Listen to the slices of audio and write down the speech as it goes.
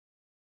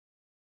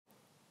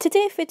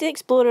Today, Foodie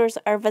Explorers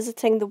are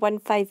visiting the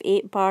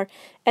 158 bar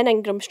in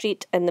Ingram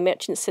Street in the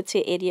Merchant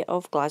City area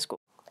of Glasgow.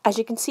 As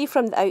you can see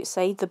from the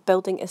outside, the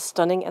building is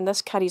stunning and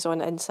this carries on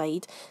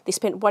inside. They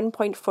spent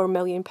 £1.4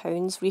 million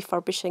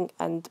refurbishing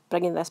and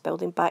bringing this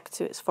building back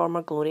to its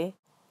former glory.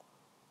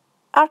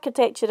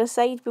 Architecture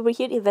aside, we were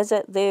here to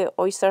visit the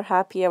Oyster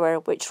Happy Hour,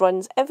 which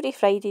runs every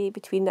Friday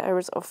between the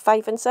hours of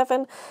 5 and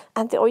 7,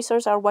 and the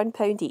oysters are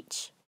 £1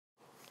 each.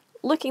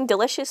 Looking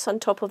delicious on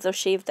top of their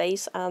shaved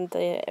ice and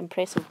the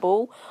impressive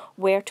bowl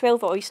were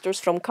 12 oysters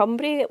from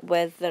Cumbria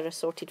with their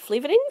assorted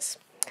flavourings.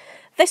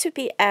 This would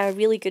be a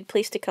really good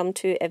place to come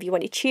to if you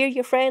want to cheer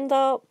your friend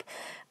up,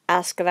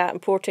 ask that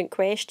important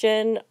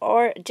question,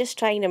 or just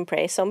try and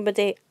impress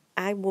somebody.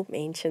 I won't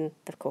mention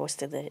the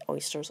cost of the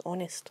oysters,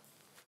 honest.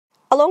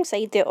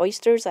 Alongside the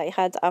oysters, I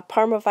had a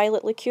Parma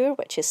Violet liqueur,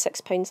 which is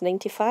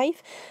 £6.95.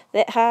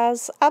 That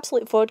has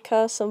Absolute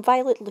vodka, some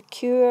violet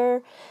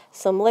liqueur,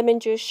 some lemon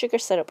juice, sugar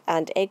syrup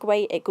and egg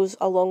white. It goes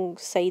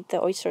alongside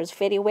the oysters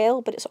very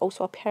well, but it's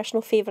also a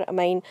personal favourite of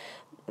mine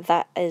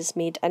that is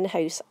made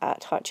in-house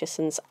at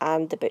Hutchesons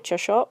and the butcher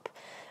shop.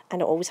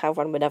 And I always have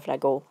one whenever I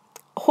go.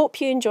 Hope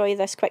you enjoy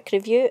this quick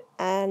review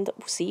and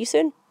we'll see you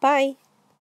soon. Bye!